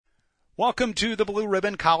Welcome to the Blue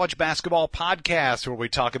Ribbon College Basketball Podcast, where we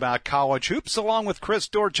talk about college hoops along with Chris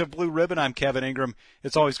Dortch of Blue Ribbon. I'm Kevin Ingram.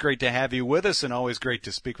 It's always great to have you with us and always great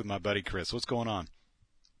to speak with my buddy Chris. What's going on?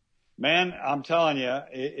 Man, I'm telling you,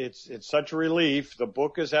 it's such a relief. The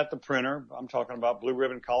book is at the printer. I'm talking about Blue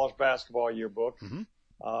Ribbon College Basketball Yearbook.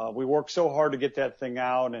 Mm-hmm. We worked so hard to get that thing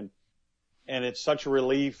out, and it's such a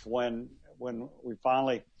relief when we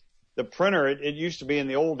finally, the printer, it used to be in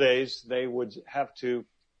the old days, they would have to,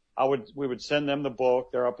 we would send them the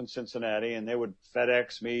book. They're up in Cincinnati, and they would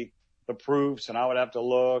FedEx me the proofs, and I would have to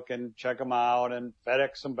look and check them out and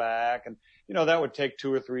FedEx them back. And, that would take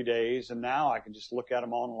 2 or 3 days. And now I can just look at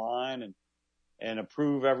them online and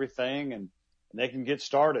approve everything, and they can get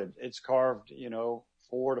started. It's carved,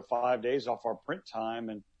 4 to 5 days off our print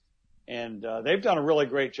time. And they've done a really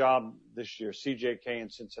great job this year. CJK in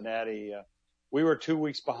Cincinnati. We were 2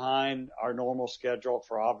 weeks behind our normal schedule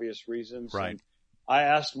for obvious reasons. Right. And I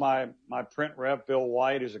asked my print rep, Bill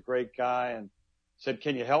White, who's a great guy, and said,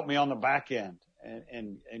 can you help me on the back end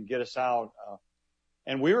and get us out?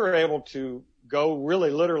 And we were able to go really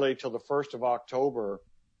literally till the 1st of October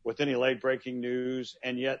with any late breaking news,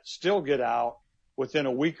 and yet still get out within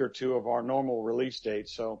a week or two of our normal release date.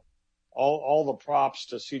 So all the props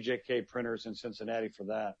to CJK Printers in Cincinnati for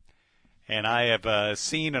that. And I have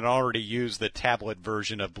seen and already used the tablet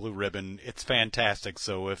version of Blue Ribbon. It's fantastic.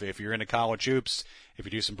 So if you're into college hoops, if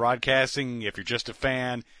you do some broadcasting, if you're just a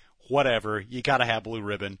fan, whatever, you got to have Blue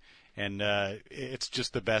Ribbon. And it's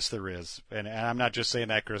just the best there is. And I'm not just saying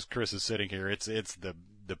that because Chris is sitting here. It's the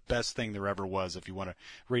best thing there ever was if you want to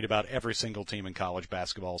read about every single team in college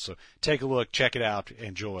basketball. So take a look, check it out,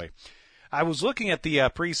 enjoy. I was looking at the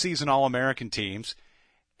preseason All-American teams,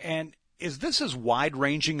 and is this as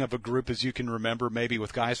wide-ranging of a group as you can remember, maybe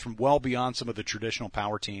with guys from well beyond some of the traditional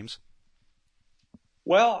power teams?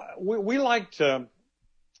 Well, we like to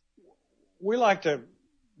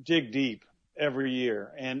dig deep every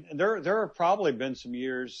year, and there have probably been some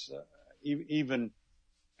years, even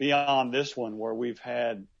beyond this one, where we've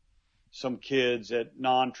had some kids at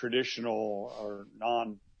non-traditional or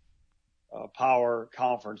non-power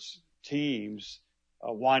conference teams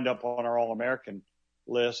wind up on our All-American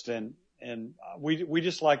list, and we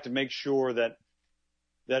just like to make sure that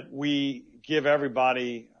we give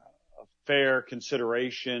everybody a fair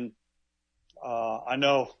consideration. I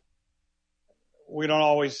know we don't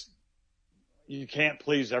always, you can't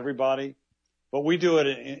please everybody, but we do it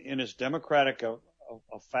in as democratic a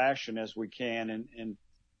fashion as we can. And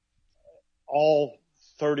all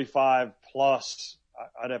 35 plus,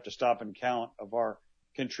 I'd have to stop and count, of our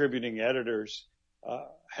contributing editors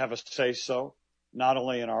have a say so, not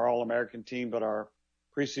only in our All-American team, but our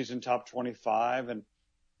preseason top 25. And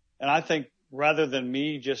I think rather than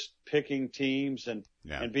me just picking teams and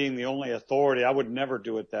being the only authority, I would never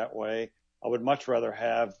do it that way. I would much rather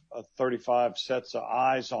have 35 sets of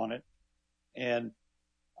eyes on it. And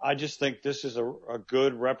I just think this is a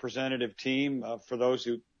good representative team. For those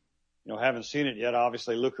who, haven't seen it yet,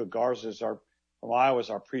 obviously Luka Garza from Iowa is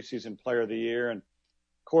our preseason player of the year. And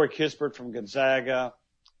Corey Kispert from Gonzaga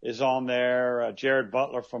is on there. Jared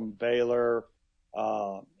Butler from Baylor.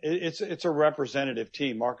 It's a representative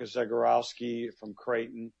team. Marcus Zagorowski from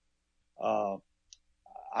Creighton.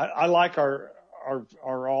 I like our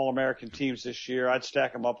All-American teams this year. I'd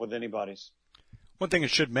stack them up with anybody's. One thing I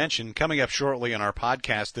should mention, coming up shortly in our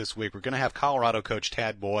podcast this week, we're going to have Colorado coach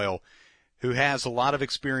Tad Boyle, who has a lot of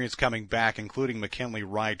experience coming back, including McKinley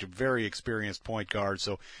Wright, a very experienced point guard.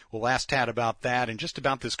 So we'll ask Tad about that and just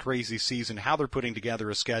about this crazy season, how they're putting together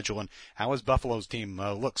a schedule, and how his Buffalo's team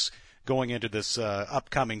looks going into this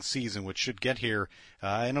upcoming season, which should get here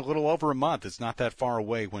in a little over a month. It's not that far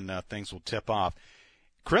away when things will tip off.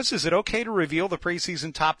 Chris, is it okay to reveal the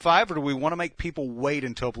preseason top 5, or do we want to make people wait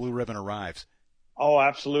until Blue Ribbon arrives? Oh,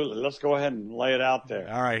 absolutely. Let's go ahead and lay it out there.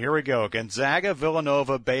 All right, here we go. Gonzaga,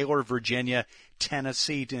 Villanova, Baylor, Virginia,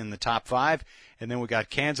 Tennessee in the top 5. And then we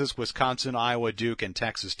got Kansas, Wisconsin, Iowa, Duke, and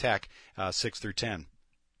Texas Tech, 6 through 10.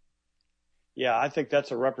 Yeah, I think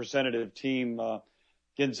that's a representative team.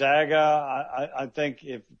 Gonzaga, I think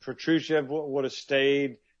if Petrusev would have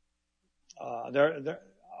stayed,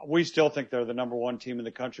 we still think they're the number 1 team in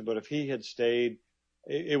the country, but if he had stayed,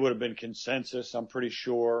 it would have been consensus, I'm pretty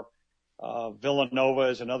sure. Villanova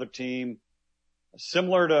is another team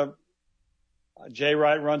similar to Jay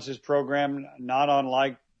Wright runs his program, not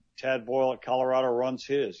unlike Tad Boyle at Colorado runs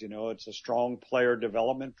his. It's a strong player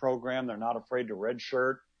development program. They're not afraid to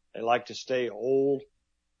redshirt. They like to stay old.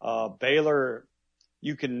 Baylor,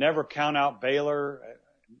 you can never count out Baylor,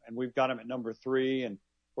 and we've got him at number 3. And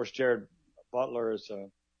of course, Jared Butler is a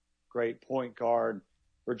great point guard.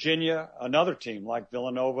 Virginia, another team like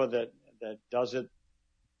Villanova that that does it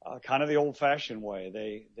kind of the old-fashioned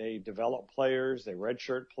way. They develop players, they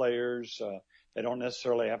redshirt players. They don't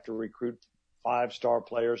necessarily have to recruit 5-star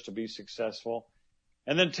players to be successful.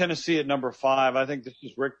 And then Tennessee at number 5. I think this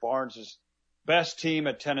is Rick Barnes' best team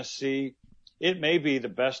at Tennessee. It may be the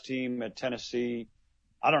best team at Tennessee,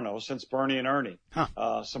 I don't know, since Bernie and Ernie.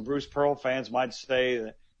 Some Bruce Pearl fans might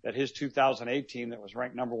say that his 2008 team that was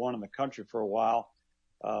ranked number 1 in the country for a while,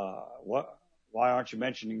 why aren't you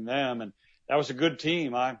mentioning them? And that was a good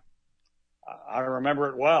team. I remember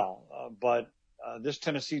it well. But this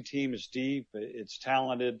Tennessee team is deep. It's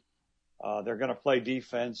talented. They're going to play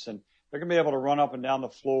defense, and they're going to be able to run up and down the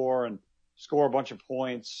floor and score a bunch of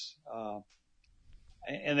points.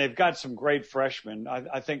 And they've got some great freshmen.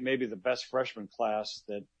 I think maybe the best freshman class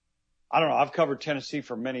that, I don't know. I've covered Tennessee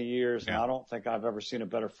for many years, and I don't think I've ever seen a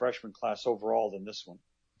better freshman class overall than this one.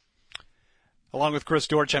 Along with Chris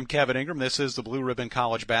Dortch, I'm Kevin Ingram. This is the Blue Ribbon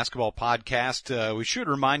College Basketball Podcast. We should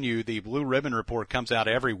remind you the Blue Ribbon Report comes out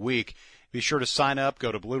every week. Be sure to sign up.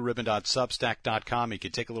 Go to blueribbon.substack.com. You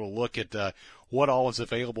can take a little look at what all is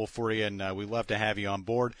available for you, and we'd love to have you on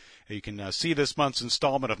board. You can see this month's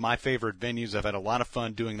installment of My Favorite Venues. I've had a lot of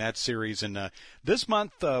fun doing that series, and this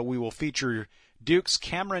month we will feature Duke's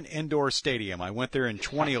Cameron Indoor Stadium. I went there in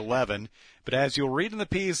 2011, but as you'll read in the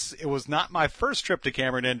piece, it was not my first trip to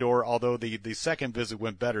Cameron Indoor, although the second visit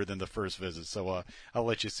went better than the first visit, so I'll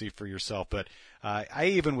let you see for yourself. But I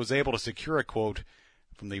even was able to secure a quote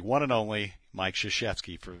from the one and only Mike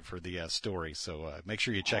Krzyzewski for the story, so make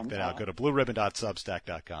sure you check that out. Go to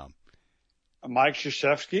blueribbon.substack.com. Mike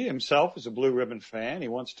Krzyzewski himself is a Blue Ribbon fan. He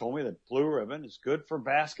once told me that Blue Ribbon is good for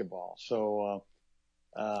basketball, so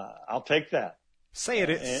I'll take that. Say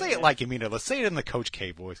it like you mean it. Let's say it in the Coach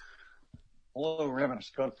K voice. Blue Ribbon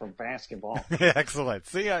is good for basketball. Excellent.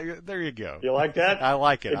 See, there you go. You like that? I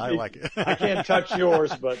like it. I like it. I can't touch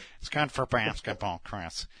yours, but it's good for basketball,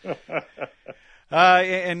 Chris.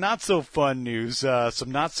 And not so fun news.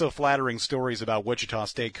 Some not so flattering stories about Wichita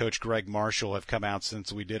State coach Greg Marshall have come out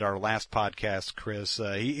since we did our last podcast, Chris.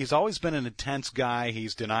 He's always been an intense guy.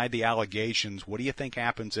 He's denied the allegations. What do you think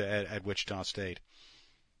happens at Wichita State?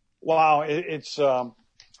 Wow. It's,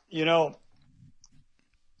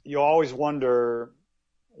 you always wonder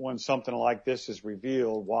when something like this is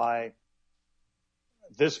revealed, why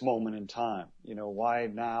this moment in time, why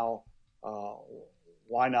now,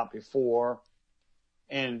 why not before?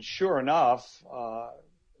 And sure enough,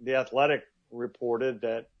 the Athletic reported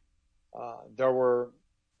that there were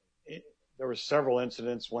several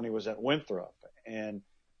incidents when he was at Winthrop, and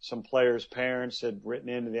some players' parents had written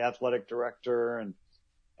into the athletic director, and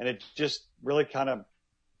it just really kind of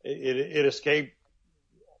it escaped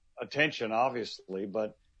attention, obviously,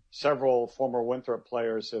 but several former Winthrop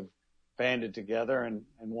players have banded together and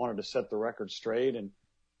wanted to set the record straight, and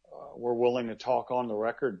were willing to talk on the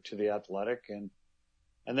record to the Athletic.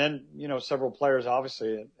 And then, several players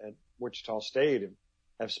obviously at Wichita State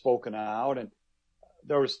have spoken out, and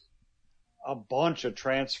there was a bunch of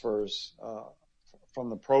transfers from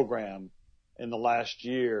the program in the last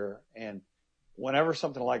year. And whenever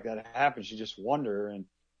something like that happens, you just wonder.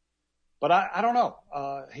 But I don't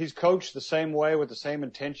know. He's coached the same way with the same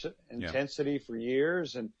intensity for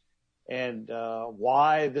years, and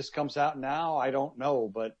why this comes out now, I don't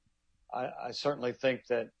know. But I certainly think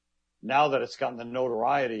that now that it's gotten the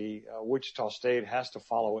notoriety, Wichita State has to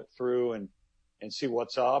follow it through and see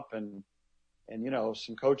what's up. And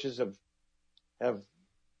some coaches have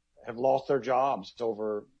lost their jobs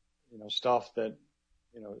over, stuff that,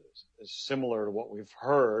 is similar to what we've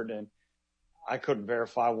heard. And I couldn't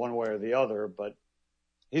verify one way or the other, but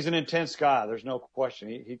he's an intense guy. There's no question.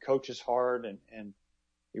 He coaches hard and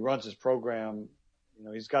he runs his program.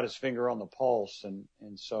 He's got his finger on the pulse.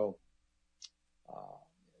 And so,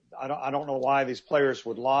 I don't know why these players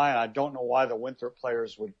would lie. I don't know why the Winthrop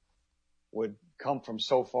players would come from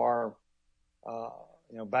so far,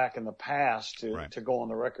 back in the past to go on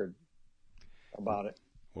the record about it.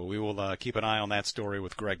 Well, we will keep an eye on that story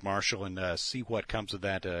with Greg Marshall and see what comes of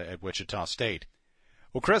that at Wichita State.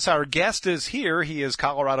 Well, Chris, our guest is here. He is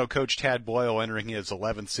Colorado coach Tad Boyle, entering his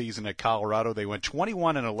 11th season at Colorado. They went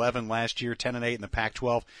 21-11 last year, 10-8 in the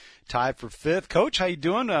Pac-12, tied for 5th. Coach, how you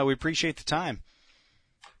doing? We appreciate the time.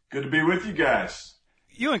 Good to be with you guys.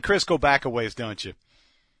 You and Chris go back a ways, don't you?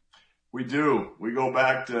 We do. We go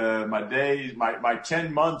back to my days, my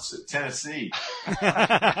 10 months at Tennessee.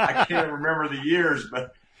 I can't remember the years,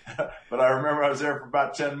 but I remember I was there for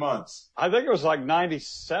about 10 months. I think it was like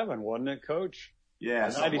 97, wasn't it, Coach?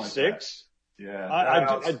 Yeah. 96? Like yeah.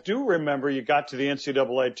 I do remember you got to the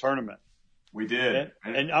NCAA tournament. We did.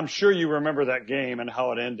 And I'm sure you remember that game and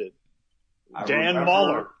how it ended. I Dan remember,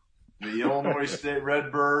 Muller. the Illinois State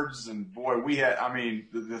Redbirds, and boy, we had. I mean,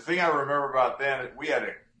 the thing I remember about then, we had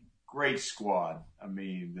a great squad. I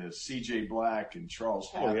mean, the C.J. Black and Charles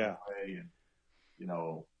Hathaway, and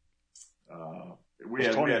we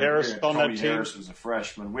had Tony Harris on that team. Tony Harris was a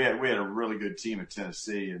freshman. We had a really good team at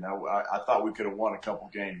Tennessee, and I thought we could have won a couple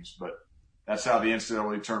games, but that's how the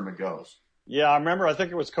NCAA tournament goes. Yeah, I remember. I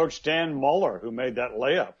think it was Coach Dan Muller who made that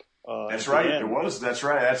layup. That's right. It was. That's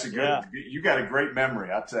right. That's a good. Yeah. You got a great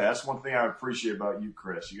memory. I tell you, that's one thing I appreciate about you,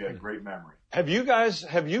 Chris. You got a great memory. Have you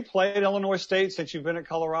played Illinois State since you've been at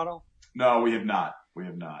Colorado? No, we have not.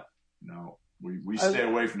 No, we stay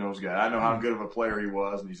away from those guys. I know how good of a player he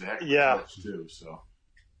was, and he's a heck of a coach too. So,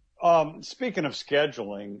 speaking of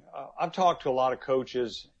scheduling, I've talked to a lot of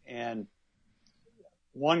coaches, and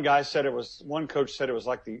one coach said it was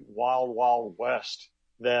like the wild, wild west.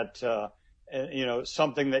 That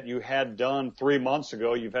something that you had done 3 months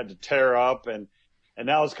ago, you've had to tear up, and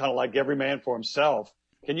now it's kind of like every man for himself.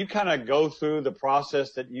 Can you kind of go through the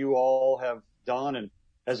process that you all have done, and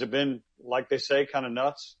has it been, like they say, kind of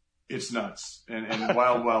nuts? It's nuts. And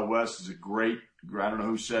Wild Wild West is a great, I don't know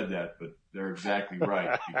who said that, but they're exactly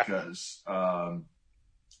right because,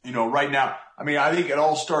 right now, I mean, I think it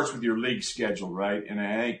all starts with your league schedule, right? And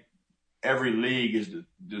I think every league is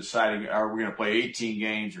deciding, are we going to play 18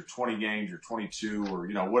 games or 20 games or 22 or,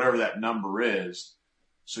 whatever that number is.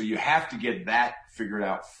 So you have to get that figured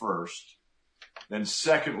out first. Then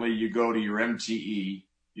secondly, you go to your MTE.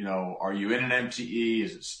 Are you in an MTE?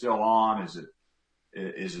 Is it still on? Is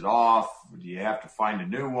it off? Do you have to find a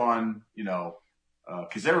new one?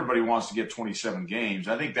 Because everybody wants to get 27 games.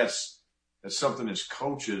 I think that's something as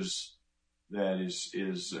coaches that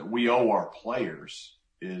is we owe our players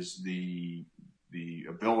is the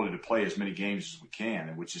ability to play as many games as we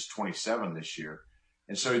can, which is 27 this year.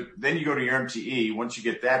 And so then you go to your MTE. Once you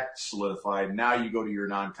get that solidified, now you go to your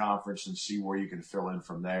non-conference and see where you can fill in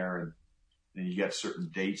from there. And then you got certain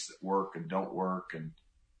dates that work and don't work. And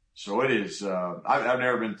so it is, I've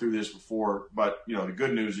never been through this before, but the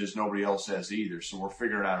good news is nobody else has either. So we're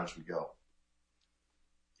figuring it out as we go.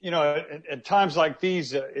 At times like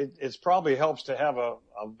these, it probably helps to have a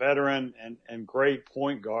veteran and great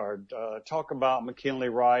point guard. Talk about McKinley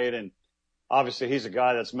Wright, and obviously he's a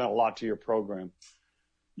guy that's meant a lot to your program.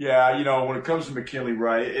 Yeah, when it comes to McKinley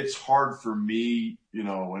Wright, it's hard for me, and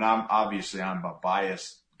I'm a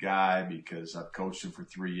biased guy because I've coached him for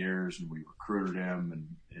 3 years and we recruited him,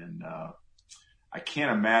 and I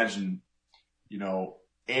can't imagine,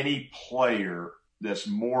 any player that's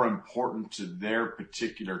more important to their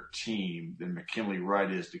particular team than McKinley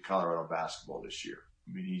Wright is to Colorado basketball this year.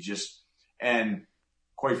 I mean, and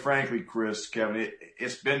quite frankly, Chris, Kevin,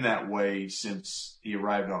 it's been that way since he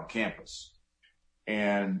arrived on campus.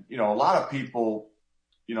 And, a lot of people,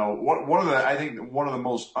 I think one of the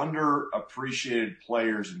most underappreciated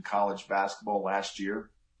players in college basketball last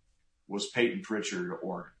year was Peyton Pritchard at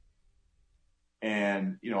Oregon.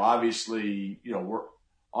 And, obviously, we're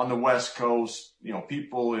on the West Coast,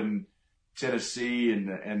 people in Tennessee and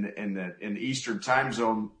the Eastern time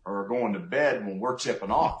zone are going to bed when we're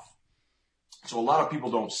tipping off. So a lot of people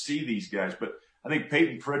don't see these guys, but I think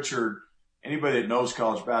Peyton Pritchard, anybody that knows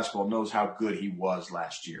college basketball knows how good he was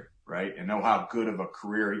last year, right? And know how good of a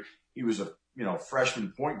career he was a,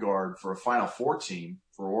 freshman point guard for a Final Four team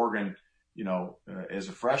for Oregon, as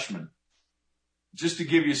a freshman. Just to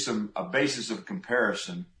give you a basis of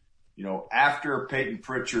comparison, after Peyton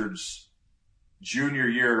Pritchard's junior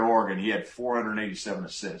year at Oregon, he had 487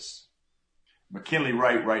 assists. McKinley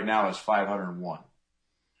Wright right now has 501.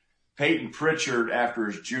 Peyton Pritchard, after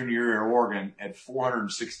his junior year at Oregon, had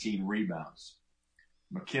 416 rebounds.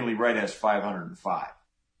 McKinley Wright has 505.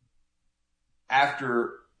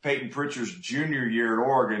 After Peyton Pritchard's junior year at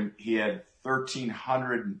Oregon, he had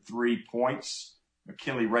 1,303 points.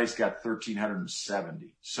 McKinley Wright's got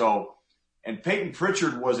 1,370. And Peyton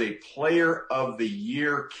Pritchard was a Player of the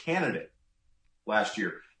Year candidate last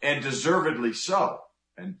year, and deservedly so.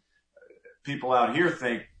 And people out here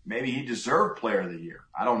think maybe he deserved Player of the Year.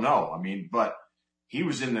 I don't know. I mean, but he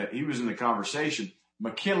was in the conversation.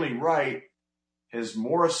 McKinley Wright has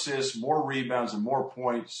more assists, more rebounds, and more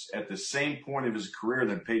points at the same point of his career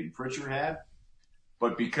than Peyton Pritchard had.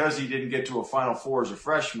 But because he didn't get to a Final Four as a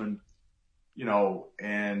freshman,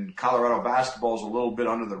 and Colorado basketball is a little bit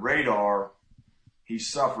under the radar, he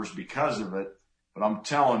suffers because of it. But I'm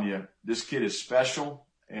telling you, this kid is special,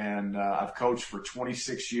 and I've coached for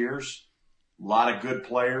 26 years. A lot of good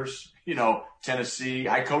players, Tennessee.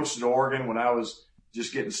 I coached at Oregon when I was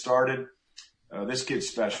just getting started. This kid's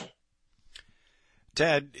special.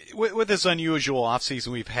 Ted, with this unusual offseason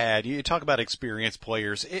we've had, you talk about experienced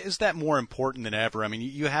players. Is that more important than ever? I mean,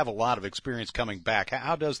 you have a lot of experience coming back.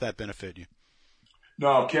 How does that benefit you?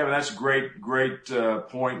 No, Kevin, that's a great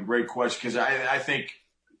point, great question, because I think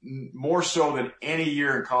more so than any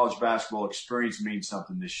year in college basketball, experience means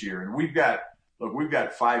something this year. And we've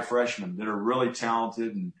got 5 freshmen that are really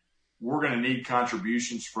talented, and we're going to need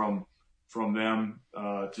contributions from them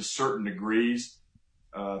to certain degrees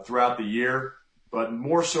throughout the year. But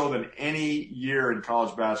more so than any year in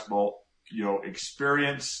college basketball,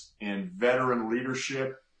 experience and veteran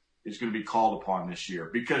leadership is going to be called upon this year.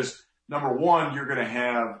 Because, number one, you're going to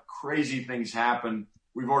have crazy things happen.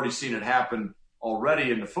 We've already seen it happen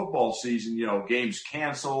already in the football season. Games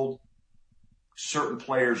canceled. Certain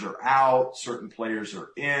players are out. Certain players are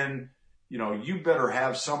in. You better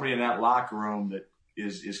have somebody in that locker room that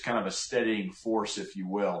is kind of a steadying force, if you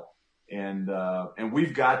will. And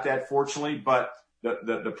we've got that, fortunately, but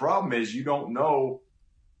the problem is you don't know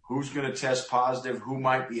who's going to test positive, who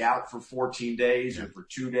might be out for 14 days or for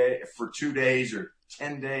 2 days or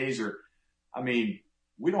 10 days,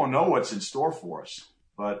 we don't know what's in store for us.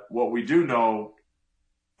 But what we do know,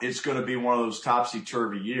 it's going to be one of those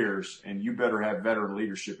topsy-turvy years, and you better have veteran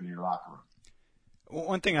leadership in your locker room.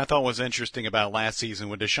 One thing I thought was interesting about last season,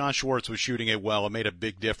 when Deshaun Schwartz was shooting it well, it made a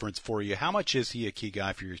big difference for you. How much is he a key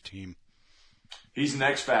guy for your team? He's an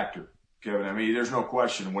X factor, Kevin. There's no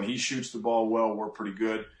question. When he shoots the ball well, we're pretty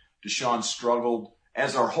good. Deshaun struggled,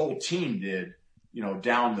 as our whole team did,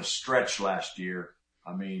 down the stretch last year.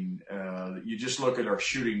 You just look at our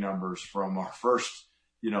shooting numbers from our first,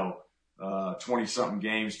 20-something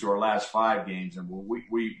games to our last 5 games, and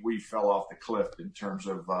we fell off the cliff in terms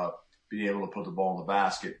of being able to put the ball in the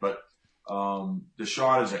basket. But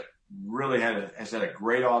Deshaun has had a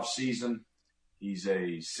great off season. He's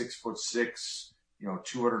a 6'6",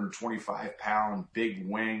 225-pound big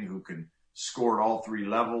wing who can score at all 3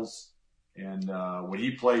 levels. And when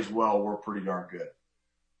he plays well, we're pretty darn good.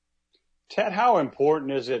 Ted, how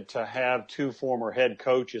important is it to have 2 former head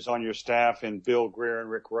coaches on your staff in Bill Greer and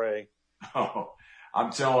Rick Ray? Oh,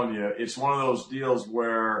 I'm telling you, it's one of those deals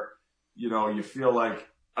where, you feel like,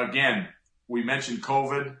 again, we mentioned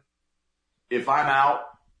COVID. If I'm out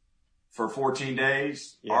for 14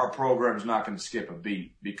 days, our program is not going to skip a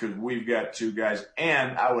beat because we've got 2 guys.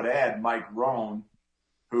 And I would add Mike Rohn,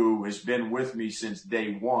 who has been with me since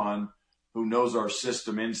day one, who knows our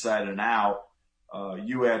system inside and out.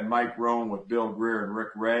 You had Mike Rohn with Bill Greer and Rick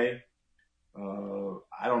Ray.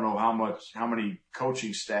 I don't know how many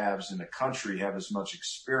coaching staffs in the country have as much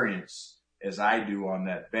experience as I do on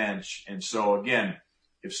that bench. And so again,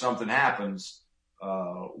 if something happens,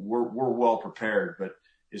 we're well prepared. But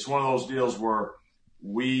it's one of those deals where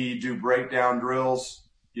we do breakdown drills.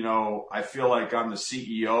 I feel like I'm the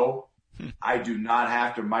CEO. I do not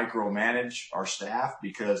have to micromanage our staff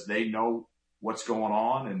because they know what's going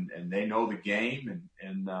on and they know the game.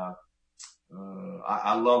 And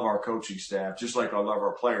I love our coaching staff, just like I love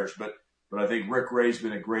our players. But I think Rick Ray's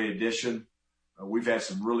been a great addition. We've had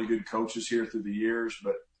some really good coaches here through the years,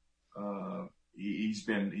 but he's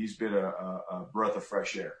been a breath of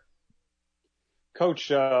fresh air.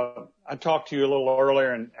 Coach, I talked to you a little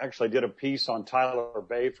earlier and actually did a piece on Tyler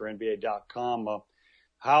Bay for NBA.com.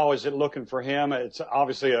 How is it looking for him? It's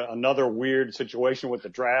obviously another weird situation with the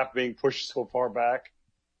draft being pushed so far back.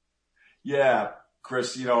 Yeah,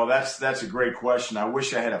 Chris, that's a great question. I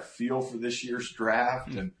wish I had a feel for this year's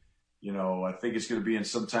draft. And, I think it's going to be in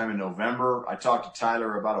sometime in November. I talked to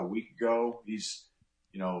Tyler about a week ago. He's,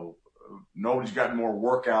 nobody's gotten more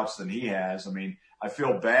workouts than he has. I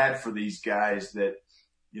feel bad for these guys that,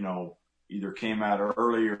 either came out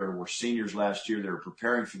early or were seniors last year. They were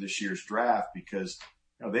preparing for this year's draft because,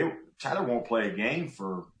 Tyler won't play a game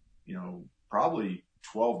for, probably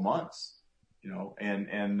 12 months,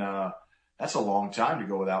 and that's a long time to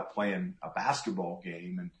go without playing a basketball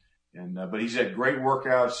game. But he's had great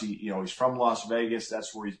workouts. He's from Las Vegas.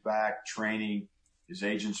 That's where he's back training. His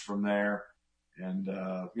agent's from there. And,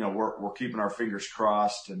 we're keeping our fingers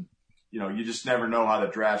crossed and, you just never know how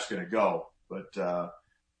the draft's going to go. But,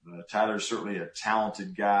 Tyler's certainly a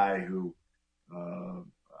talented guy who,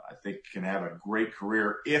 I think can have a great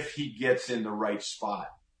career if he gets in the right spot.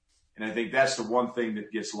 And I think that's the one thing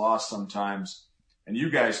that gets lost sometimes. And you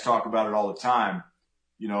guys talk about it all the time.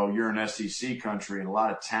 You're in SEC country and a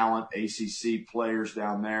lot of talent, ACC players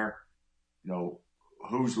down there.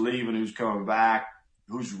 Who's leaving, who's coming back,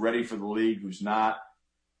 who's ready for the league, who's not.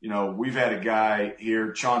 We've had a guy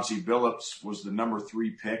here, Chauncey Billups was the number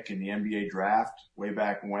 3 pick in the NBA draft way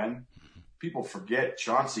back when. People forget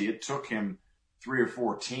Chauncey. It took him 3 or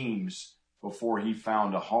 4 teams before he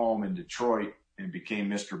found a home in Detroit and became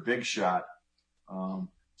Mr. Big Shot.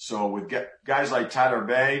 So with guys like Tyler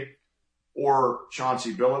Bay or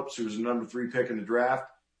Chauncey Billups, who was the number 3 pick in the draft,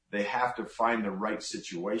 they have to find the right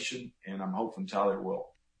situation, and I'm hoping Tyler will.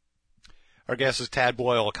 Our guest is Tad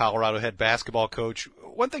Boyle, Colorado head basketball coach.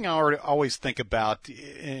 One thing I always think about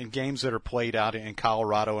in games that are played out in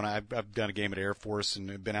Colorado, and I've done a game at Air Force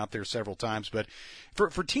and been out there several times, but for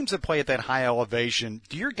teams that play at that high elevation,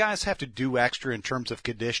 do your guys have to do extra in terms of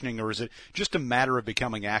conditioning, or is it just a matter of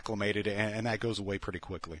becoming acclimated and that goes away pretty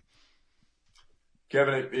quickly?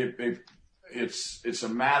 Kevin, it's a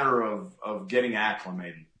matter of getting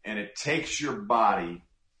acclimated, and it takes your body.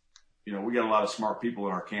 You know, we got a lot of smart people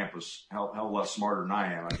in our campus, hell less smarter than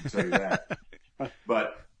I am, I can tell you that.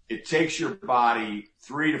 But it takes your body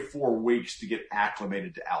 3 to 4 weeks to get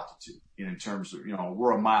acclimated to altitude. In terms of,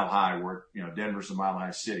 we're a mile high. Denver's a mile high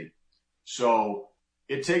city. So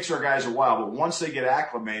it takes our guys a while, but once they get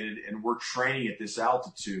acclimated and we're training at this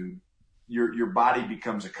altitude, your body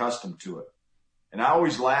becomes accustomed to it. And I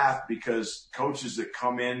always laugh because coaches that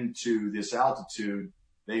come into this altitude,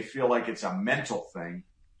 they feel like it's a mental thing.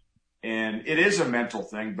 And it is a mental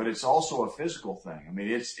thing, but it's also a physical thing. I mean,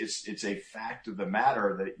 it's a fact of the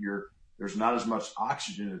matter that there's not as much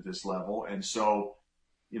oxygen at this level. And so,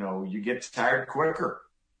 you get tired quicker.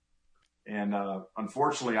 And,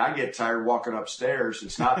 unfortunately I get tired walking upstairs.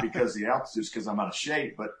 It's not because of the altitude, it's because I'm out of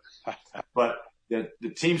shape, but the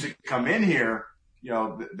teams that come in here,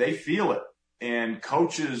 they feel it. And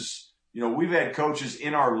coaches, we've had coaches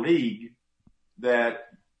in our league that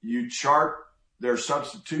you chart their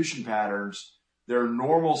substitution patterns. Their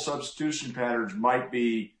normal substitution patterns might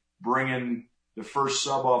be bringing the first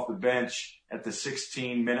sub off the bench at the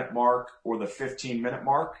 16-minute mark or the 15-minute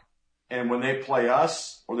mark. And when they play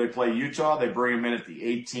us or they play Utah, they bring them in at the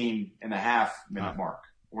 18.5-minute mark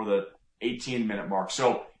or the 18-minute mark.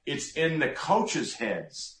 So it's in the coaches'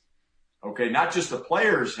 heads, okay, not just the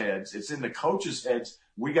players' heads. It's in the coaches' heads.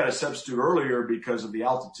 We got to substitute earlier because of the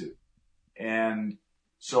altitude. And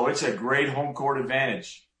so it's a great home court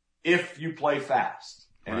advantage if you play fast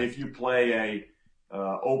and if you play a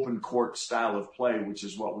open court style of play, which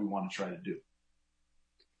is what we want to try to do.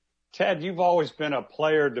 Ted, you've always been a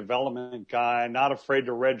player development guy, not afraid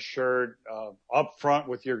to redshirt, upfront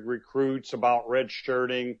with your recruits about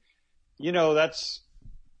redshirting.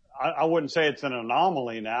 I wouldn't say it's an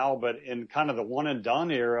anomaly now, but in kind of the one and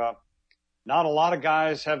done era, not a lot of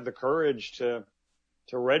guys have the courage to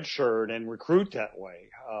redshirt and recruit that way.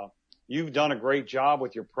 You've done a great job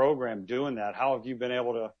with your program doing that. How have you been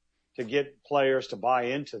able to get players to buy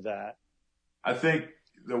into that? I think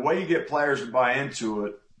the way you get players to buy into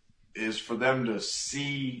it is for them to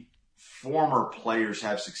see former players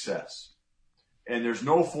have success. And there's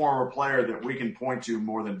no former player that we can point to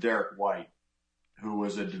more than Derek White, who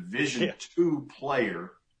was a Division II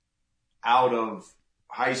player out of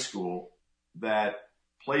high school that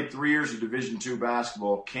played 3 years of Division II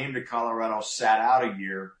basketball, came to Colorado, sat out a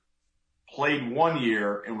year, played 1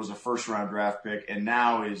 year and was a first-round draft pick, and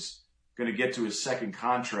now is going to get to his second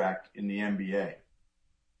contract in the NBA.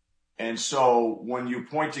 And so when you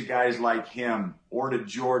point to guys like him or to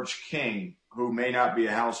George King, who may not be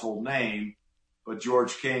a household name, but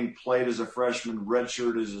George King played as a freshman,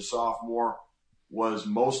 redshirted as a sophomore, was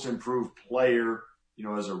most improved player,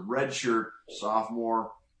 as a redshirt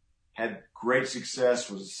sophomore, had great success,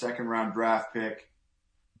 was a second-round draft pick.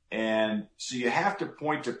 And so you have to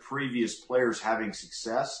point to previous players having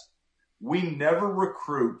success. We never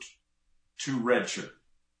recruit to redshirt.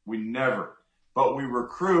 We never. But we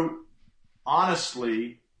recruit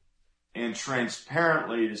honestly and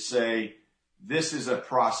transparently to say this is a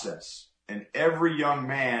process. And every young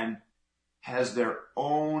man has their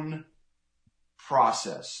own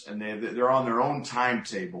process, and they're on their own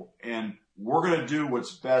timetable. And we're going to do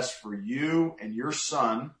what's best for you and your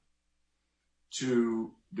son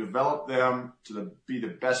to develop them to be the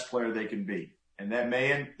best player they can be. And that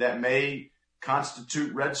may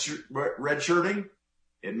constitute redshirting.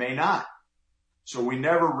 It may not. So we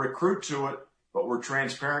never recruit to it, but we're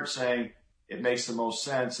transparent saying it makes the most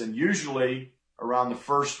sense. And usually around the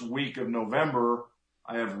first week of November,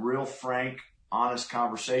 I have real frank, honest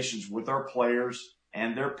conversations with our players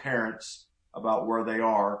and their parents about where they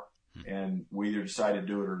are, and we either decide to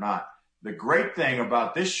do it or not. The great thing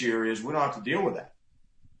about this year is we don't have to deal with that.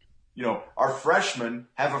 Our freshmen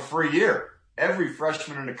have a free year. Every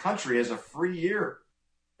freshman in the country has a free year.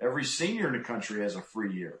 Every senior in the country has a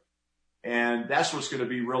free year. And that's what's going to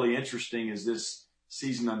be really interesting as this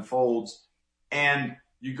season unfolds. And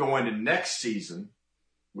you go into next season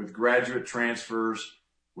with graduate transfers,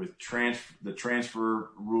 with the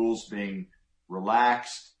transfer rules being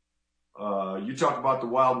relaxed, You talk about the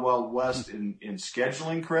Wild Wild West in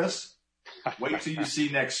scheduling, Chris. Wait till you see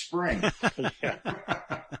next spring. Yeah.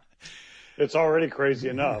 It's already crazy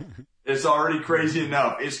enough. It's already crazy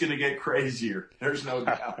enough. It's going to get crazier. There's no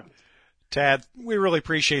doubt. Tad, we really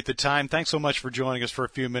appreciate the time. Thanks so much for joining us for a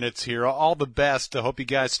few minutes here. All the best. I hope you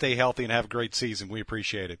guys stay healthy and have a great season. We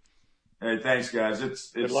appreciate it. Hey, thanks, guys.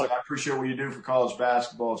 I appreciate what you do for college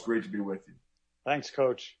basketball. It's great to be with you. Thanks,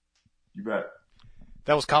 Coach. You bet.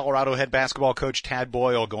 That was Colorado head basketball coach Tad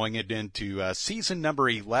Boyle going into season number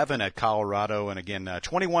 11 at Colorado, and again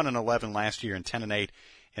 21-11 last year and 10-8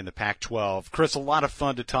 in the Pac-12. Chris, a lot of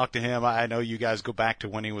fun to talk to him. I know you guys go back to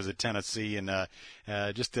when he was at Tennessee, and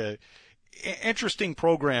just a interesting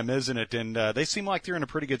program, isn't it? And they seem like they're in a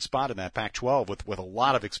pretty good spot in that Pac-12 with a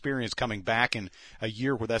lot of experience coming back in a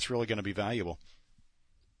year where that's really going to be valuable.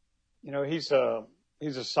 You know, he's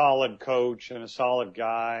a solid coach and a solid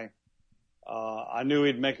guy. I knew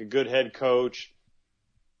he'd make a good head coach.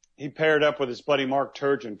 He paired up with his buddy Mark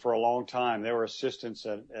Turgeon for a long time. They were assistants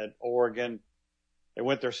at Oregon. They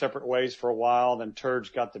went their separate ways for a while. Then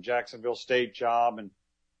Turge got the Jacksonville State job, and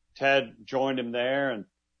Ted joined him there, and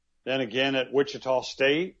then again at Wichita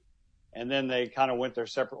State. And then they kind of went their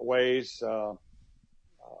separate ways.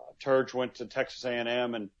 Turge went to Texas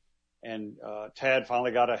A&M, and Tad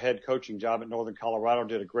finally got a head coaching job at Northern Colorado,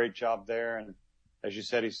 did a great job there. And as you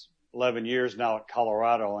said, he's 11 years now at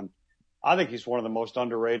Colorado. And I think he's one of the most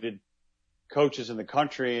underrated coaches in the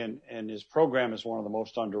country, and his program is one of the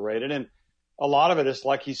most underrated. And a lot of it is,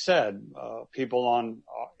 like he said, people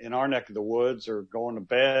in our neck of the woods are going to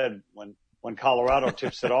bed when Colorado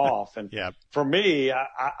tips it off. And yeah. For me,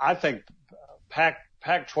 I think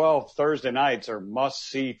Pac-12 Thursday nights are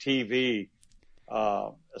must-see TV,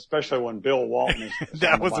 especially when Bill Walton is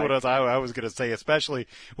that was what I was going to say, especially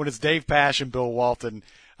when it's Dave Pasch and Bill Walton.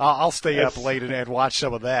 I'll stay up late and watch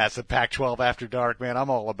some of that. It's a Pac-12 After Dark, man. I'm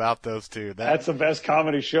all about those two. That's the best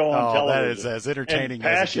comedy show on television. That is as entertaining and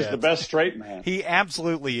as Pasch is the best straight man. He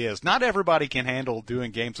absolutely is. Not everybody can handle doing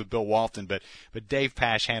games with Bill Walton, but Dave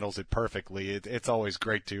Pasch handles it perfectly. It's always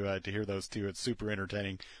great to hear those two. It's super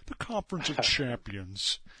entertaining. The Conference of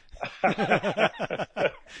Champions. Hey,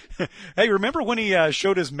 remember when he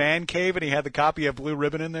showed his man cave and he had the copy of Blue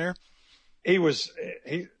Ribbon in there?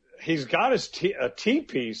 He's got his a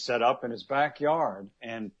teepee set up in his backyard,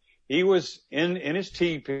 and he was in his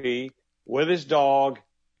teepee with his dog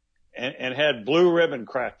and had Blue Ribbon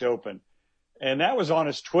cracked open. And that was on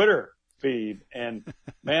his Twitter feed. And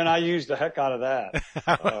man, I used the heck out of that.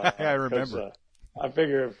 I remember. I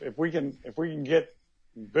figure if we can get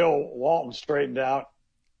Bill Walton straightened out,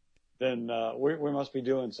 then we must be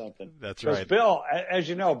doing something. That's right. Bill, as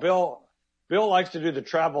you know, Bill likes to do the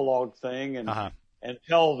travelogue thing and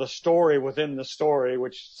tell the story within the story,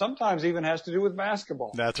 which sometimes even has to do with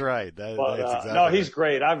basketball. That's right. That's exactly no, he's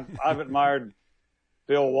great. I've admired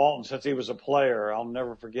Bill Walton since he was a player. I'll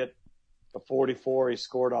never forget the 44 he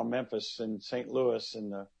scored on Memphis and St. Louis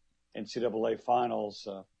in the NCAA finals.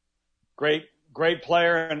 Great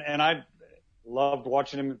player. And I loved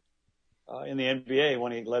watching him in the NBA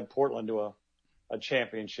when he led Portland to a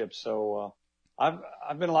championship. So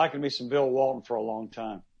I've been liking me some Bill Walton for a long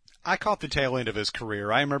time. I caught the tail end of his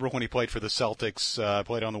career. I remember when he played for the Celtics,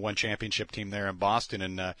 played on the one championship team there in Boston,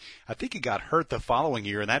 and I think he got hurt the following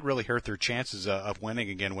year, and that really hurt their chances of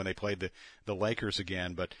winning again when they played the Lakers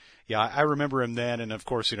again. But yeah, I remember him then, and of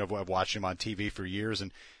course, I've watched him on TV for years,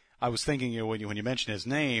 and I was thinking, when you mentioned his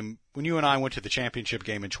name, when you and I went to the championship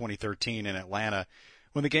game in 2013 in Atlanta,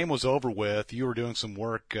 when the game was over with, you were doing some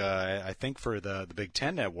work, I think, for the Big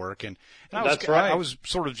Ten Network, and That's right. I was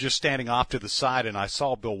sort of just standing off to the side, and I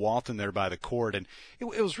saw Bill Walton there by the court, and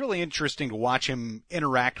it was really interesting to watch him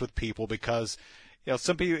interact with people because,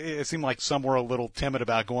 some people, it seemed like some were a little timid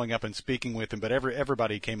about going up and speaking with him, but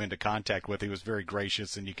everybody he came into contact with, he was very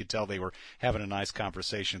gracious, and you could tell they were having a nice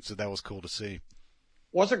conversation, so that was cool to see.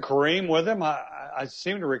 Wasn't Kareem with him? I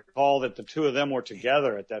seem to recall that the two of them were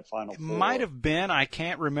together at that Final Four. Might have been. I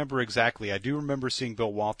can't remember exactly. I do remember seeing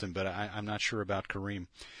Bill Walton, but I'm not sure about Kareem.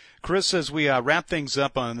 Chris, as we wrap things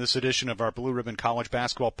up on this edition of our Blue Ribbon College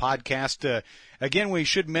Basketball Podcast, again, we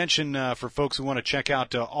should mention for folks who want to check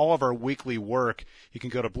out all of our weekly work, you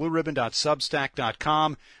can go to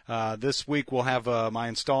blueribbon.substack.com. This week we'll have my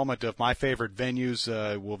installment of my favorite venues.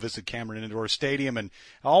 We'll visit Cameron Indoor Stadium, and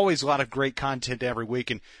always a lot of great content every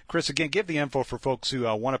week. And Chris, again, give the info for folks who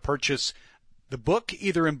want to purchase the book,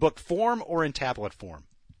 either in book form or in tablet form.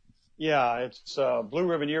 Yeah, it's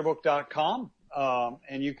blueribbonyearbook.com.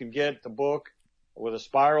 And you can get the book with a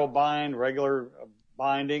spiral bind, regular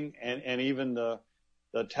binding, and even the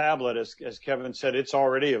tablet, as Kevin said, it's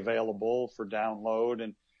already available for download.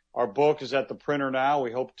 And our book is at the printer now.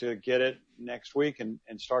 We hope to get it next week and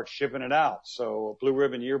start shipping it out. So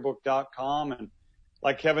BlueRibbonYearbook.com. And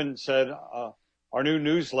like Kevin said, our new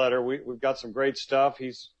newsletter, we've got some great stuff.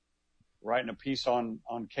 He's writing a piece on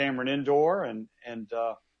Cameron Indoor and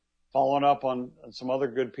following up on some other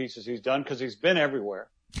good pieces he's done because he's been everywhere.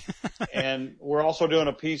 And we're also doing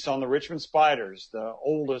a piece on the Richmond Spiders, the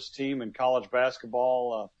oldest team in college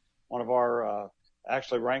basketball, one of our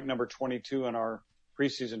actually ranked number 22 in our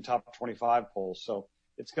preseason top 25 polls. So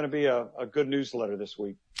it's going to be a good newsletter this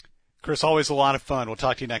week. Chris, always a lot of fun. We'll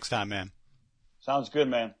talk to you next time, man. Sounds good,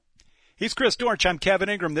 man. He's Chris Dortch. I'm Kevin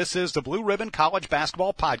Ingram. This is the Blue Ribbon College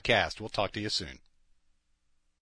Basketball Podcast. We'll talk to you soon.